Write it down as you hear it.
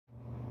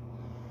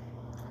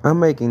I'm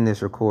making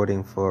this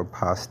recording for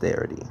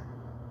posterity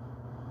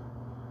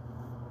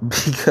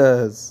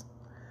because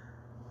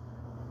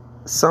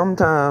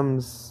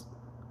sometimes,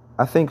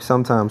 I think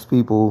sometimes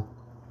people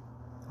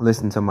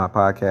listen to my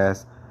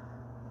podcast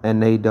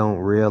and they don't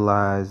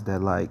realize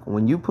that, like,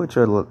 when you put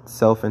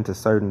yourself into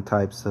certain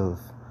types of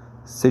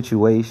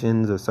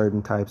situations or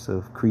certain types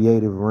of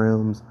creative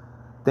realms,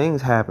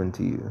 things happen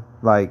to you.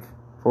 Like,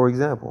 for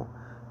example,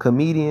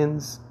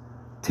 comedians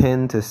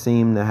tend to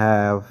seem to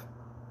have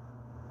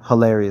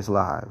hilarious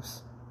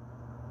lives.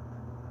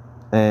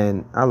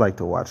 And I like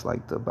to watch,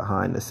 like, the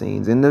behind the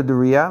scenes. And the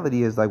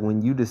reality is, like,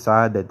 when you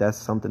decide that that's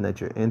something that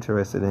you're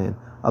interested in,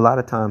 a lot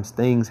of times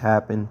things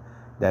happen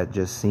that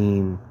just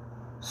seem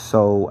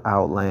so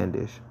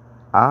outlandish.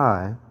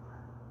 I,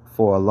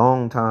 for a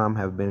long time,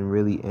 have been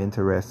really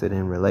interested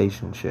in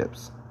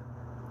relationships.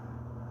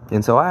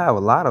 And so I have a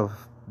lot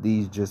of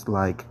these just,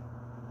 like,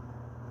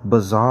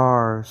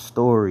 bizarre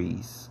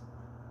stories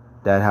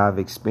that I've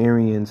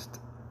experienced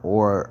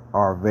or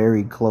are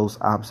very close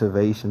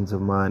observations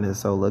of mine. And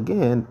so,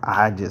 again,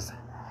 I just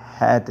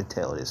had to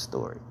tell this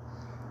story.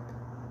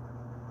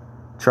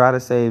 Try to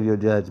save your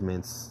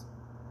judgments,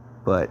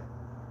 but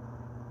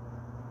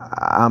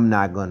I'm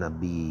not going to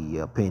be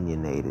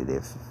opinionated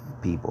if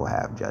people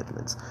have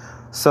judgments.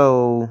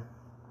 So,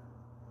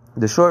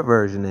 the short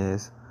version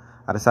is,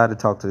 I decided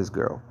to talk to this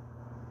girl.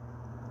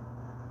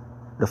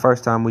 The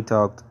first time we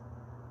talked,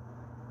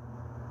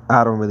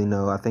 I don't really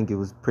know. I think it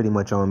was pretty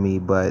much on me,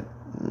 but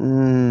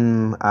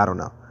I don't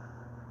know.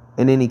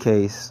 In any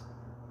case,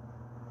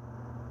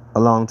 a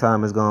long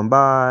time has gone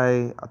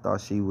by. I thought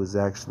she was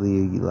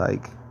actually,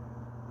 like,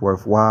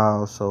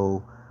 worthwhile.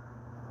 So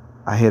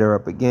I hit her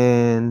up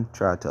again,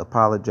 tried to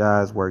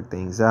apologize, work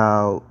things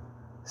out,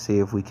 see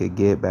if we could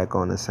get back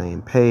on the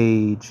same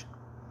page.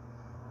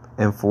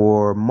 And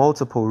for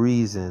multiple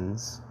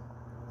reasons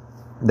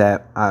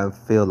that I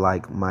feel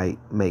like might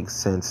make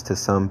sense to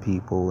some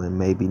people and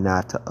maybe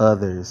not to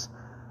others,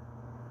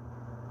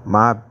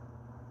 my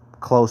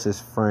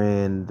closest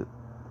friend,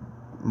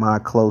 my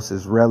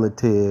closest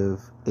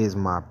relative is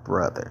my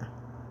brother.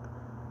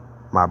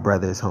 My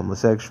brother is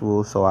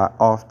homosexual, so I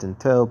often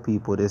tell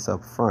people this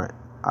up front.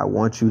 I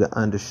want you to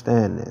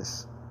understand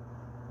this,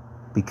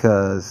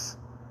 because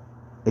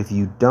if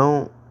you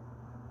don't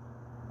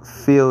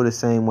feel the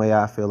same way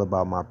I feel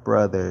about my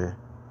brother,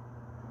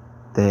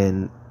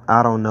 then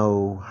I don't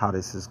know how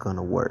this is going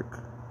to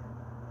work.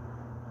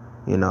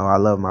 You know, I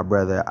love my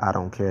brother. I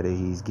don't care that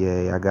he's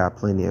gay. I got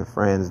plenty of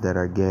friends that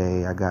are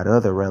gay. I got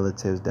other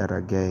relatives that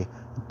are gay.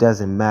 It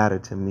doesn't matter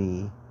to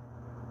me.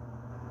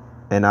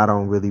 And I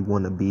don't really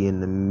want to be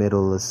in the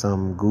middle of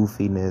some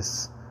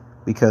goofiness,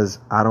 because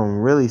I don't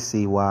really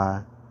see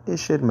why it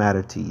should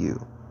matter to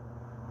you.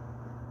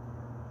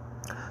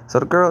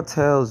 So the girl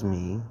tells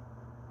me,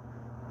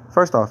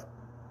 first off,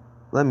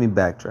 let me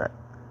backtrack.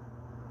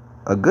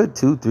 A good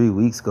 2-3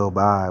 weeks go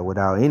by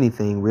without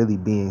anything really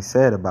being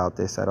said about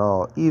this at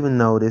all, even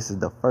though this is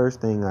the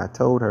first thing I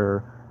told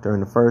her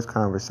during the first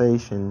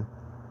conversation.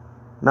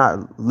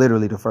 Not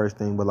literally the first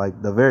thing, but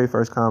like the very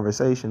first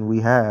conversation we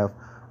have,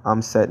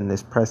 I'm setting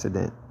this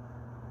precedent.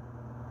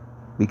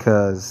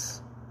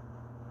 Because,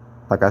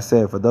 like I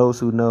said, for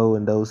those who know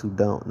and those who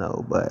don't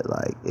know, but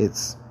like,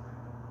 it's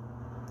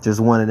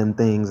just one of them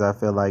things I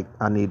feel like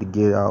I need to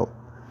get out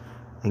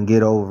and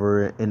get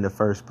over in the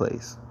first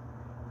place.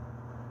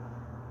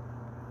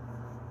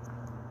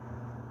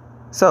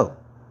 So,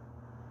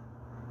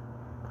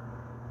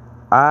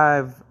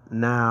 I've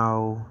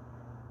now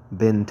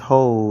been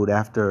told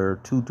after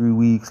 2-3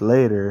 weeks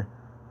later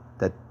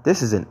that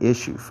this is an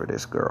issue for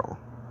this girl.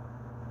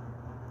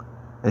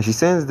 And she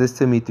sends this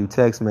to me through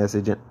text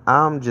message, and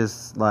I'm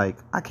just like,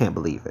 I can't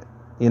believe it.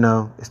 You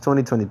know, it's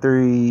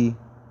 2023.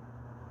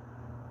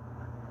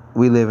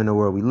 We live in the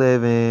world we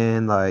live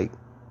in. Like,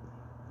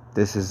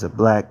 this is a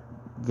black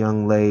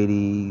young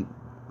lady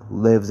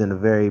who lives in a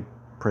very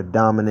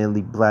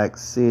predominantly black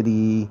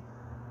city.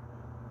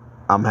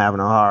 I'm having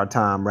a hard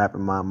time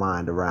wrapping my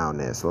mind around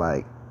this.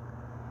 Like,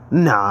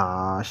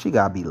 nah, she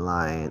gotta be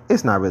lying.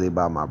 It's not really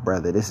about my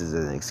brother. This is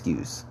an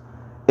excuse.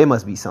 It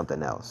must be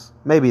something else.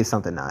 Maybe it's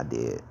something I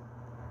did.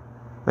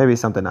 Maybe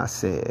it's something I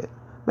said.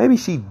 Maybe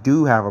she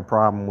do have a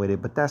problem with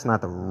it, but that's not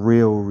the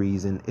real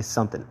reason. It's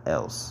something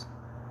else.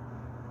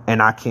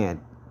 And I can't,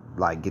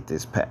 like, get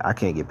this I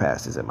can't get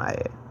past this in my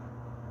head.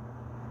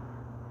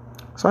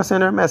 So I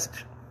sent her a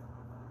message.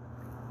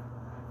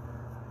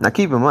 Now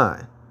keep in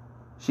mind,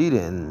 she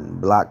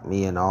didn't block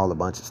me and all a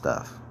bunch of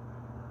stuff.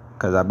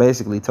 Because I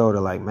basically told her,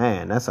 like,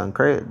 man, that's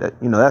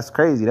that's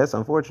crazy. That's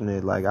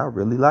unfortunate. Like, I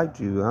really liked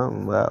you.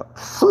 Well,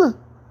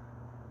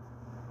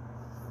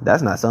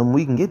 that's not something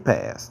we can get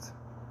past.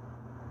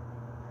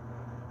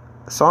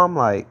 So I'm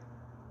like,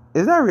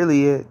 is that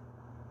really it?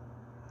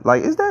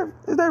 Like, is that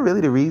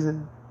really the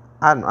reason?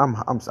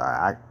 I'm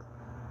sorry.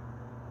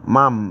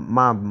 My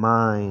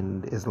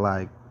mind is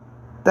like,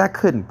 that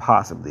couldn't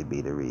possibly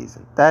be the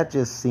reason. That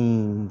just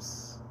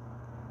seems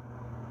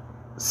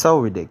so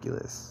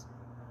ridiculous.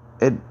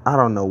 I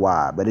don't know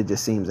why, but it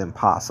just seems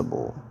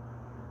impossible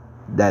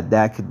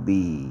that could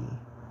be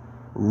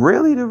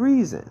really the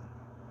reason?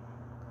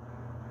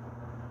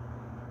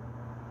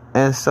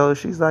 And so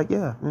she's like,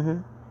 yeah,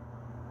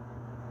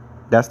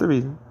 that's the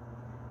reason.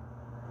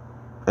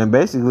 And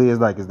basically it's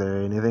like, is there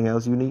anything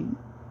else you need?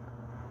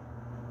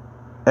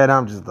 And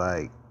I'm just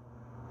like,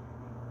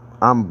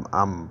 I'm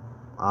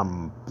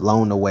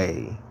blown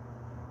away.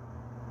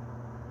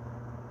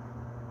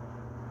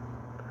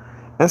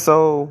 And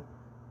so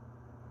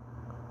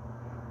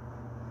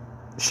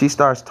she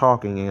starts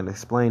talking and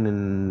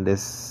explaining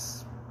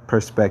this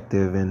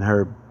perspective, and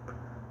her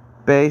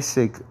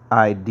basic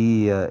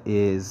idea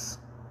is,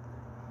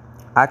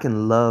 I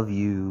can love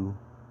you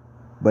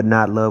but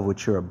not love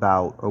what you're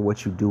about or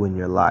what you do in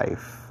your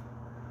life.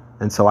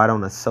 And so I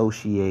don't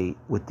associate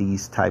with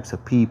these types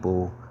of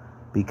people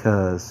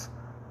because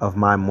of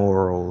my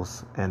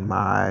morals and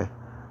my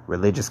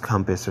religious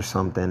compass or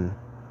something.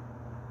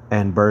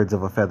 And birds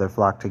of a feather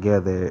flock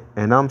together.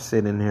 And I'm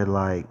sitting here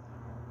like,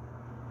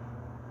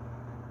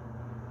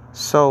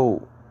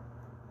 so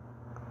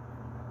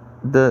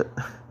the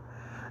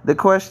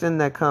question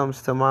that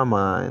comes to my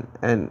mind,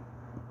 and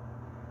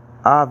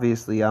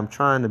obviously I'm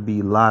trying to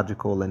be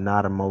logical and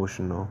not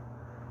emotional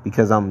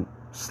because I'm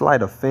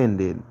slight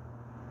offended,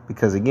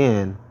 because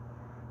again,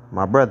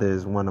 my brother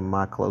is one of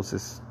my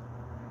closest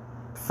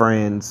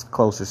friends,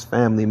 closest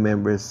family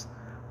members,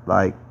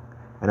 like,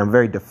 and I'm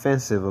very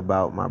defensive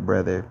about my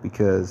brother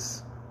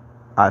because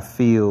I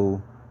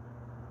feel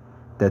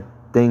that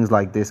things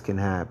like this can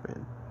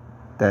happen,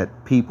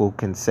 that people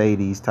can say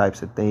these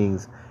types of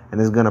things,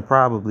 and it's going to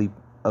probably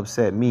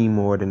upset me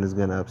more than it's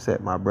going to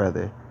upset my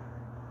brother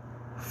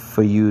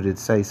for you to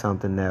say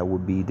something that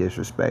would be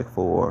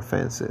disrespectful or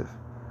offensive.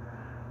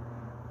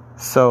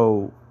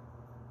 So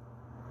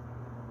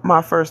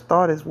my first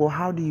thought is, well,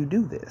 how do you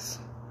do this?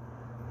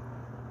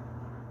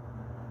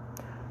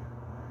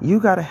 You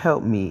got to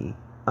help me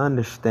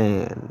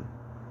understand.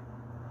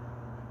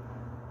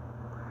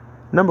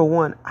 Number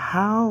one,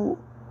 how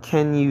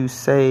can you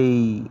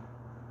say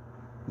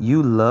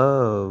you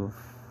love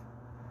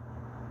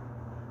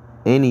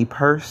any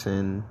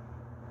person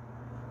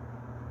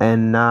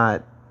and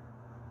not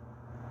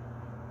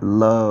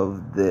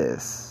love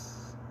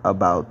this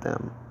about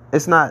them?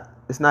 It's not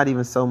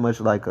even so much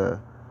like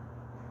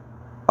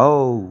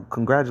oh,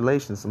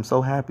 congratulations, I'm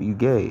so happy you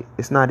gay.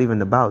 It's not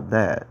even about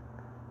that.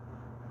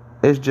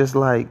 It's just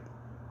like,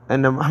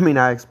 and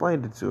I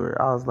explained it to her.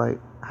 I was like,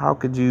 how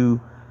could you,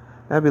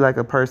 that'd be like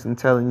a person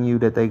telling you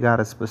that they got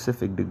a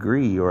specific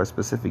degree or a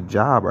specific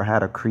job or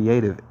had a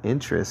creative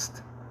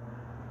interest.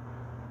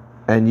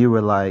 And you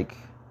were like,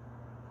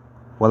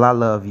 well, I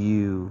love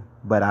you,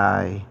 but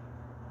I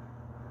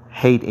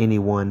hate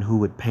anyone who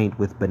would paint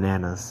with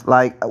bananas.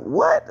 Like,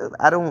 what?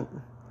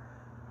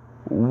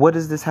 What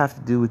does this have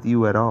to do with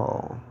you at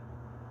all?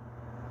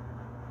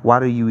 Why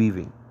do you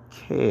even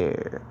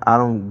care? I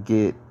don't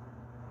get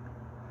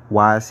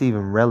why it's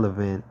even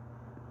relevant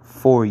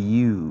for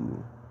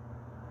you.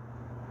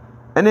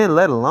 And then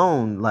let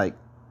alone like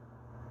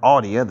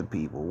all the other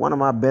people. One of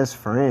my best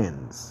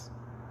friends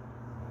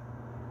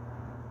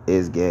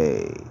is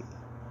gay.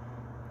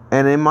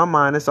 And in my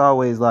mind, it's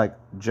always like,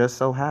 just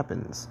so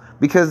happens.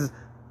 Because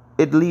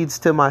it leads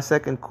to my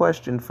second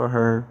question for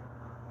her,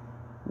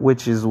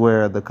 which is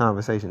where the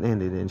conversation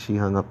ended and she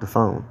hung up the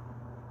phone.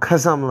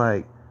 Because I'm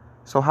like,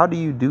 so how do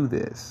you do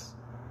this?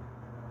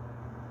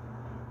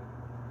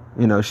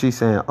 You know, she's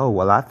saying, oh,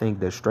 well, I think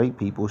that straight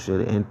people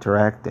should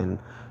interact and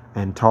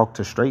talk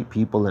to straight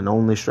people and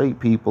only straight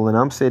people. And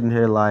I'm sitting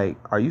here like,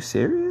 are you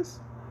serious?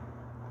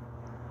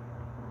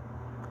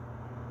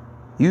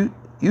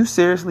 You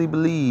seriously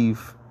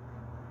believe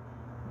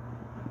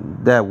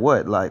that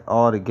what? Like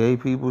all the gay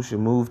people should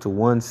move to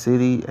one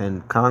city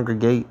and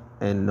congregate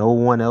and no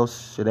one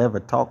else should ever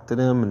talk to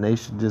them and they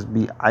should just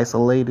be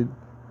isolated?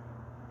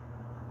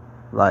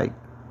 Like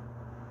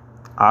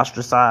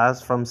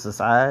ostracized from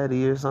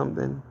society or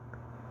something?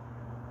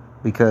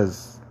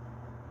 Because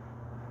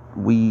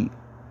we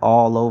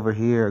all over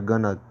here are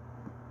gonna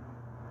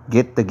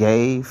get the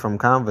gay from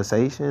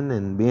conversation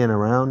and being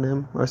around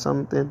them or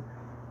something.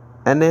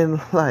 And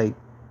then like,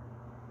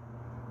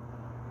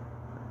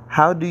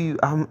 how do you,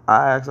 I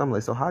asked, I'm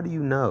like, so how do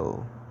you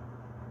know?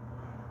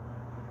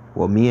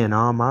 Well, me and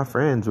all my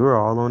friends, we're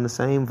all on the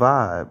same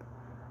vibe.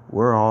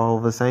 We're all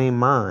the same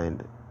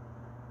mind.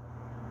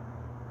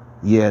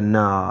 Yeah,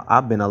 nah,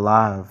 I've been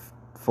alive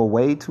for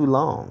way too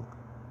long.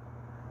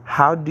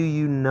 How do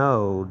you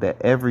know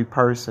that every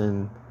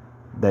person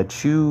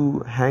that you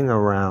hang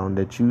around,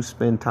 that you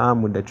spend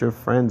time with, that you're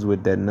friends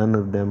with, that none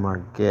of them are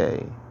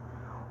gay?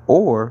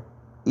 Or,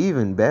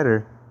 even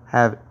better,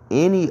 have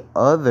any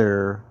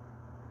other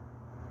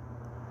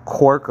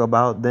quirk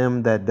about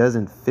them that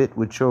doesn't fit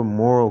with your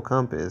moral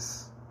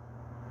compass?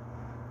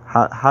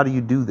 How do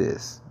you do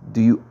this?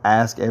 Do you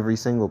ask every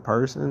single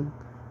person?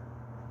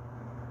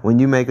 When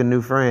you make a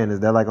new friend, is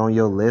that like on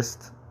your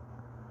list?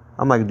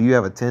 I'm like, do you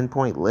have a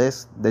 10-point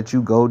list that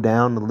you go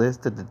down the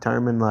list to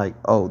determine like,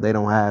 oh, they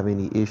don't have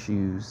any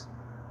issues?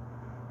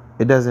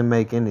 It doesn't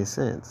make any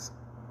sense.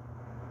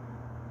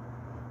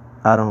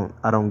 I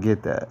don't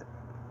get that.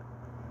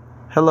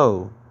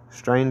 Hello,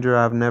 stranger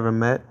I've never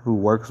met who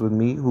works with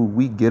me, who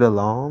we get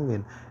along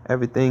and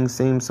everything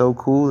seems so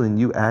cool, and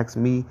you ask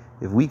me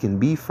if we can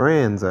be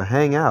friends or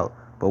hang out.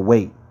 But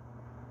wait,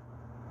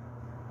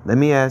 let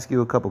me ask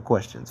you a couple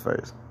questions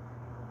first.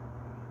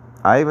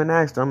 I even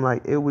asked her, I'm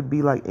like, it would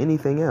be like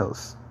anything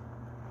else.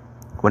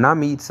 When I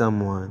meet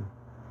someone,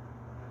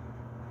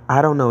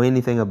 I don't know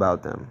anything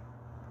about them.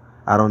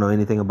 I don't know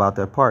anything about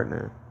their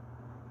partner.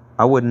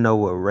 I wouldn't know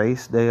what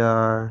race they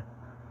are,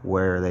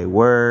 where they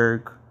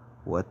work,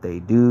 what they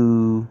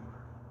do.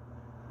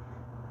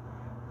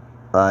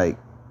 Like,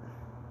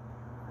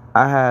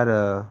 I had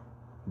a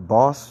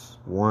boss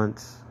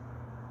once.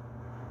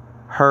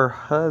 Her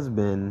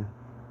husband,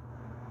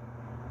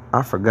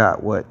 I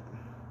forgot what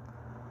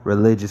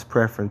religious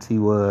preference he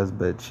was,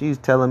 but she's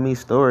telling me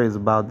stories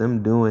about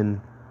them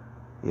doing,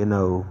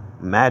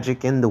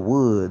 magic in the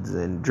woods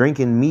and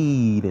drinking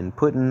mead and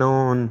putting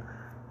on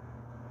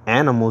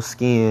animal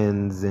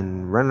skins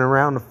and running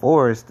around the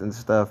forest and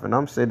stuff. And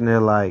I'm sitting there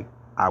like,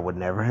 I would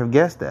never have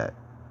guessed that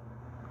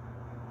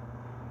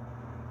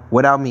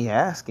without me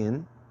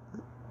asking.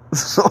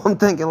 So I'm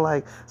thinking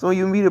like, so when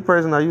you meet a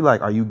person, are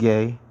you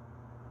gay?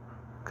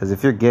 Because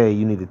if you're gay,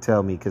 you need to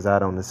tell me, because I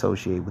don't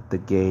associate with the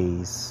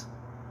gays.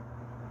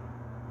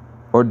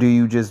 Or do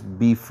you just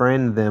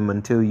befriend them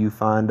until you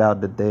find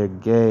out that they're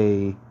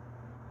gay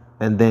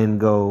and then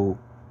go,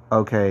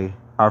 okay,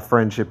 our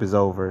friendship is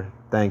over.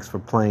 Thanks for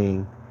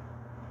playing.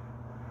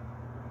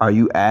 Are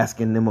you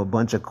asking them a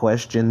bunch of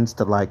questions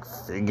to like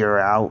figure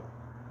out?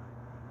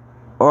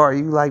 Or are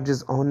you like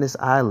just on this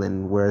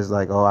island where it's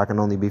like, oh, I can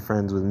only be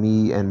friends with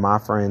me and my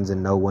friends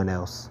and no one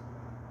else?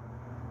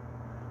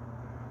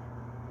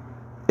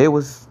 It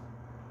was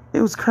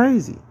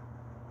crazy.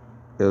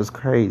 It was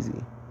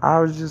crazy. I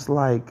was just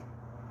like,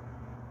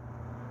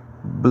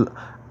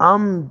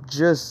 I'm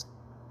just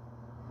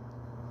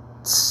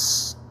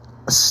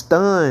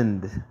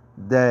stunned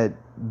that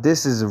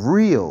this is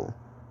real.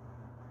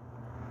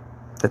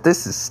 That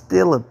this is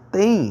still a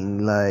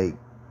thing. Like,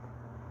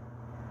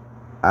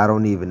 I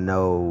don't even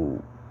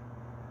know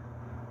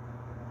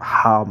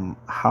how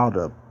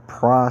to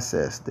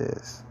process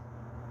this.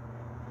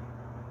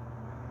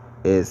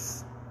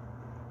 It's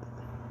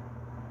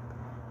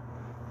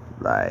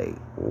like,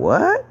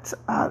 what?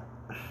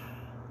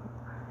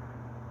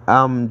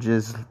 I'm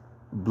just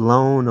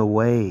blown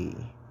away.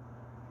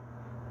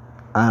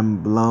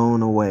 I'm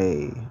blown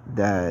away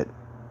that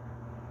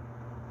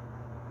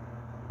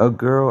a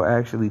girl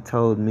actually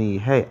told me,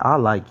 hey, I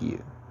like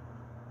you.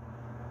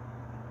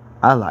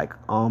 I like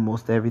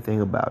almost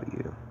everything about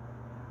you.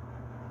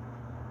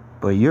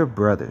 But your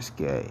brother's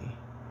gay.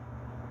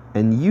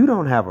 And you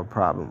don't have a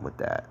problem with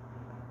that.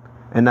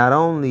 And not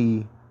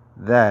only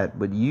that,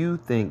 but you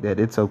think that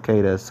it's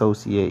okay to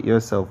associate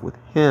yourself with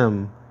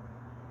him.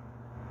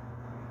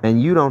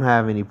 And you don't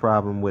have any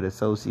problem with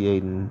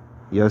associating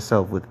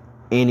yourself with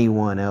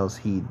anyone else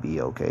he'd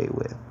be okay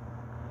with.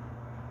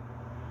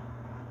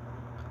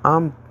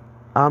 I'm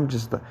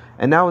just,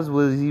 and that was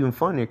even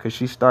funnier because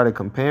she started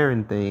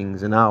comparing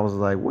things, and I was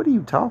like, what are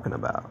you talking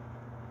about?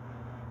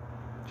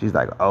 She's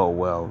like, oh,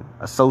 well,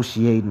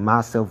 associating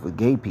myself with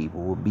gay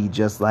people would be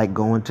just like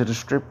going to the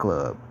strip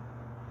club.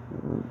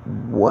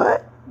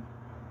 What?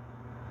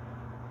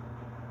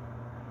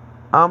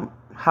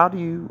 How do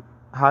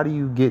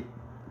you get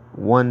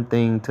one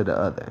thing to the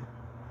other?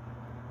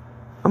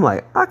 I'm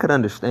like, I could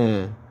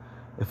understand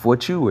if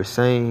what you were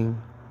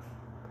saying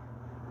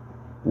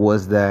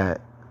was that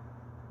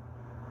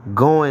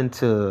going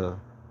to,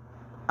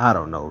 I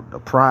don't know, the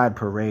Pride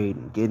Parade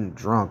and getting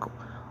drunk,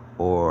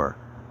 or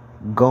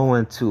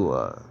going to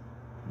a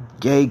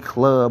gay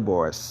club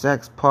or a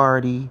sex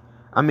party.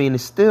 I mean, it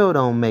still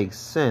don't make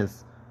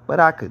sense,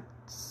 but I could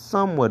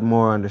somewhat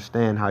more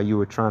understand how you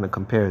were trying to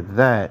compare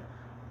that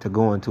to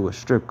going to a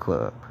strip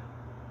club.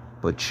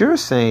 But you're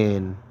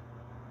saying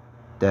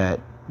that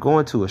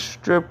going to a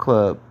strip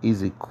club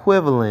is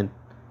equivalent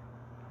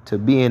to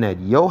being at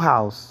your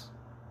house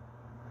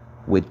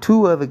with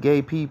two other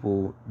gay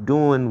people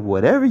doing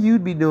whatever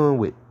you'd be doing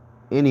with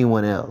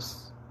anyone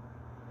else.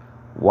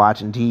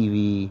 Watching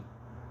TV,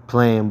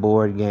 playing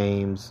board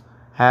games,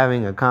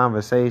 having a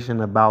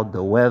conversation about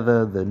the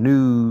weather, the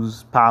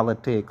news,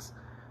 politics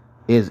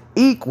is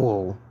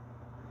equal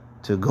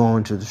to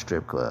going to the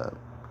strip club.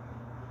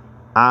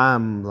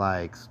 I'm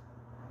like,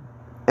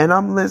 and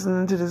I'm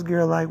listening to this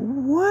girl like,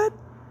 what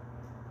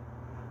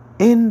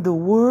in the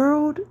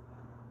world?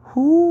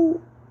 Who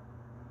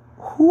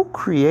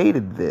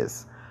created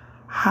this?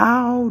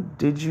 How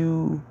did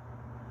you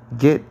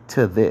get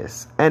to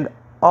this? And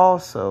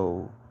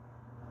also,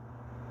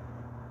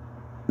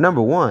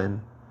 number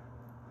one,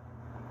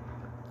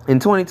 in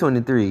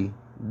 2023,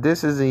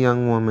 this is a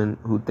young woman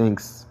who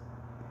thinks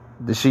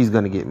that she's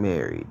going to get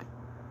married.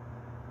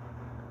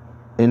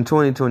 In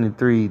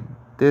 2023,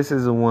 this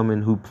is a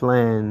woman who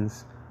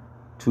plans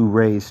to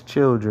raise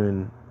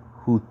children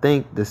who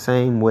think the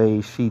same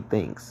way she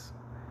thinks.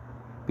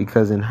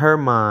 Because in her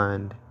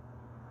mind,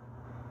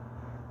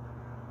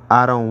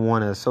 I don't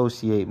want to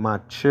associate my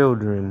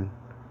children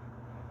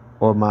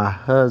or my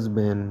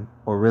husband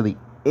or really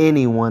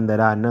anyone that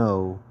I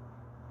know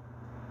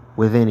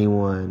with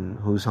anyone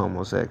who's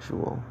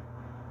homosexual.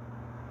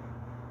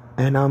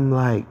 And I'm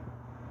like,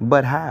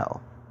 but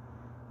how?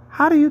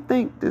 How do you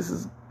think this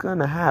is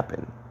gonna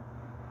happen?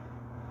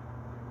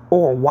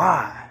 Or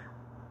why?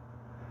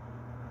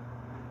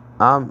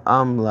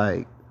 I'm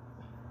like,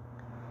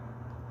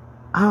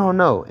 I don't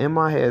know. In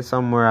my head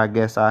somewhere, I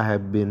guess I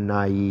had been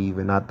naive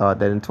and I thought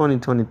that in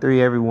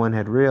 2023 everyone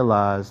had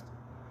realized,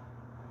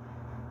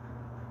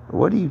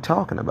 what are you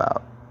talking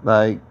about?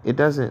 Like, it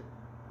doesn't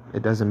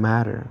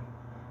matter.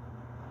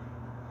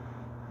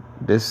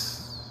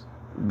 This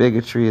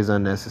bigotry is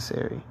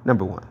unnecessary.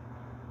 Number one.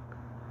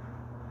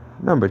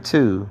 Number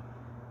two,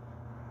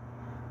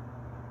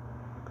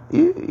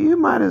 you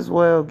might as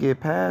well get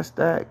past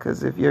that,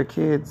 because if your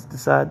kids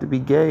decide to be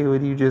gay,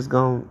 what, are you just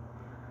gonna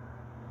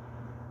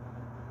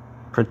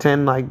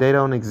pretend like they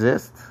don't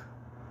exist?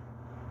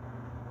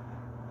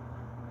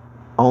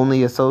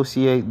 Only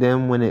associate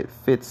them when it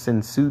fits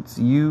and suits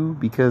you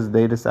because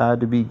they decide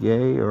to be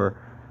gay, or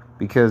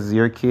because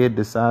your kid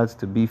decides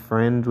to be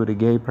friends with a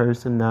gay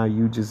person. Now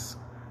you just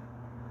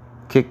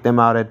kick them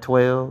out at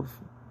 12.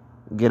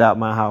 Get out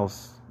my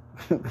house.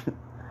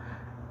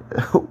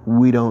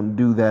 We don't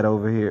do that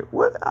over here.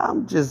 What?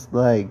 I'm just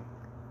like,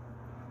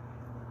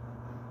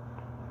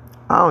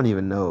 I don't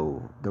even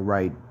know the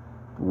right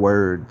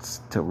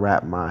words to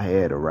wrap my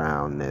head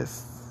around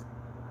this.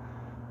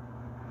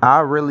 I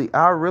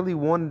really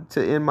wanted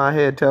to, in my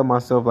head, tell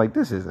myself, like,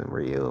 this isn't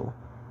real.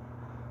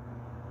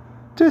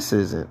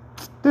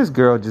 This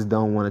girl just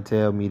don't want to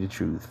tell me the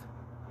truth.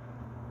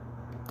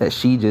 That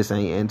she just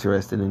ain't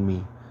interested in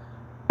me.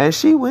 And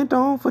she went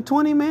on for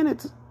 20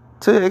 minutes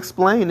to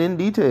explain in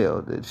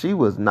detail that she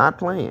was not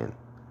playing.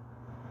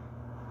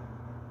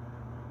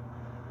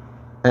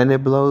 And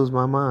it blows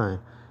my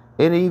mind.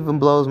 It even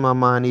blows my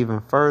mind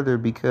even further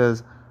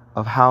because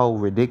of how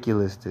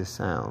ridiculous this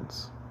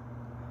sounds.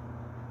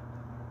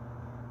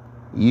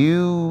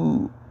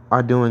 You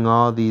are doing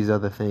all these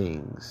other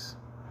things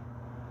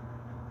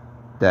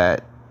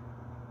that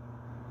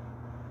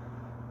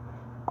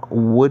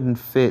wouldn't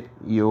fit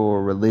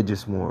your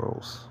religious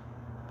morals.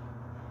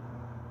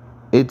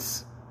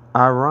 It's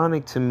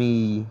ironic to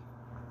me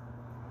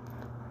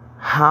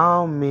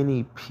how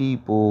many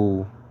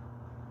people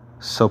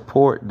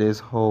support this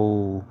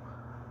whole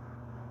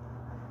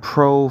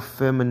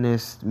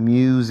pro-feminist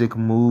music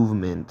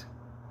movement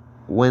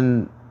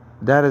when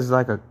that is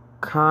like a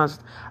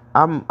constant.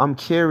 I'm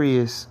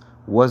curious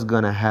what's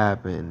gonna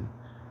happen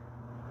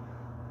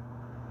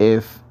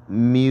if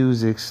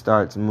music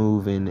starts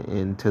moving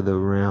into the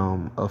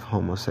realm of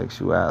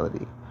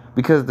homosexuality.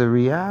 Because the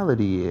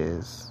reality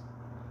is,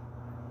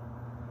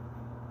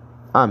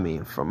 I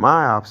mean, from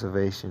my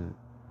observation,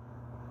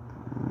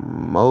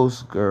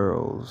 most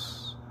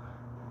girls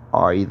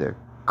are either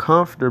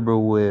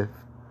comfortable with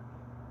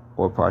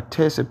or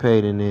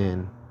participating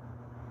in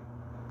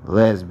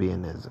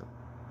lesbianism.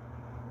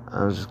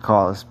 I'll just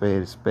call a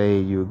spade a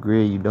spade. You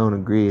agree, you don't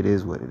agree, it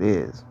is what it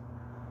is.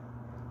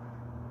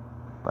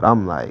 But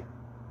I'm like,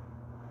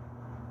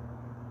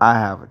 I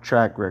have a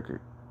track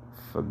record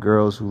for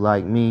girls who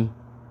like me,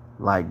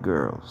 like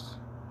girls.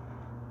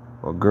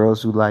 Or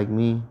girls who like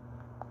me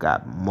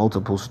got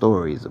multiple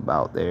stories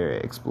about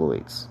their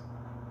exploits.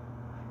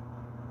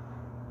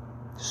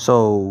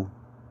 So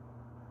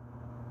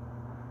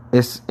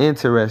it's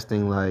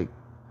interesting, like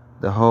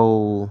the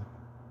whole,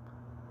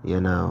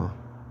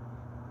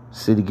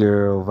 city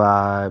girl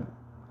vibe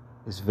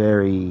is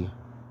very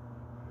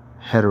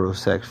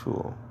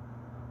heterosexual.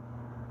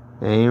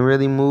 They ain't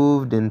really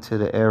moved into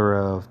the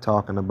era of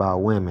talking about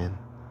women.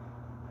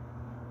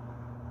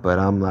 But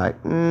I'm like,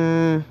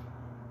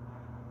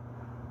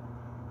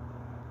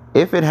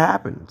 if it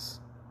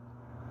happens,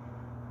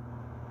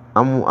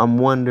 I'm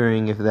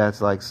wondering if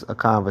that's like a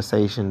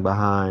conversation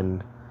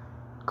behind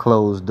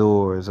closed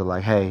doors, or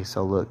like, hey,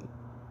 so look,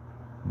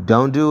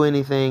 don't do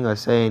anything or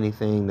say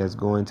anything that's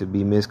going to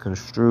be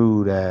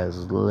misconstrued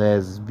as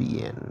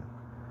lesbian,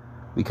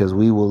 because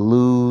we will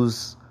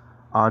lose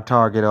our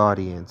target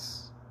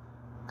audience,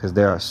 because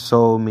there are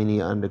so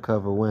many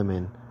undercover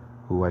women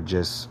who are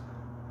just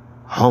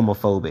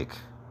homophobic.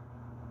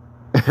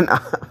 And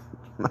I'm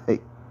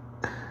like,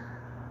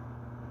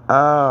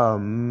 oh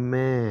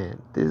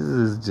man, this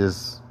is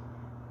just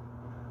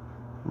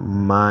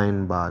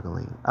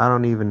mind-boggling. I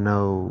don't even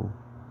know.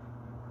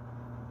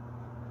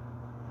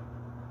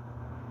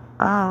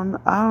 I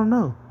don't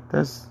know.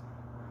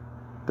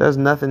 There's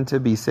nothing to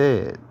be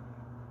said.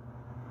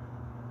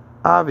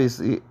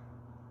 Obviously,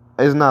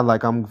 it's not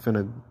like I'm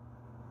finna,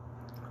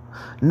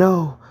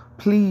 no,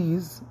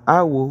 please,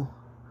 I will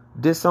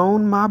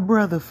disown my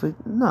brother for,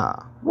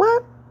 nah,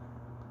 what?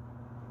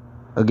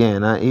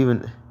 Again,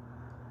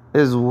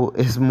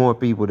 it's more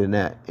people than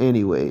that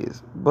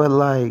anyways. But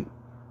like,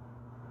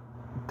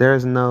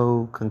 there's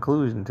no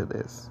conclusion to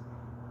this.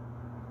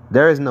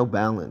 There is no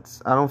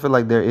balance. I don't feel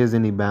like there is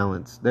any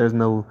balance.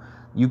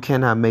 You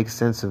cannot make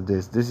sense of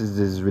this. This is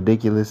as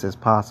ridiculous as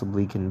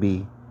possibly can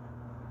be.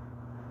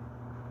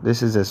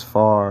 This is as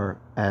far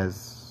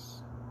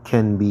as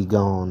can be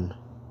gone.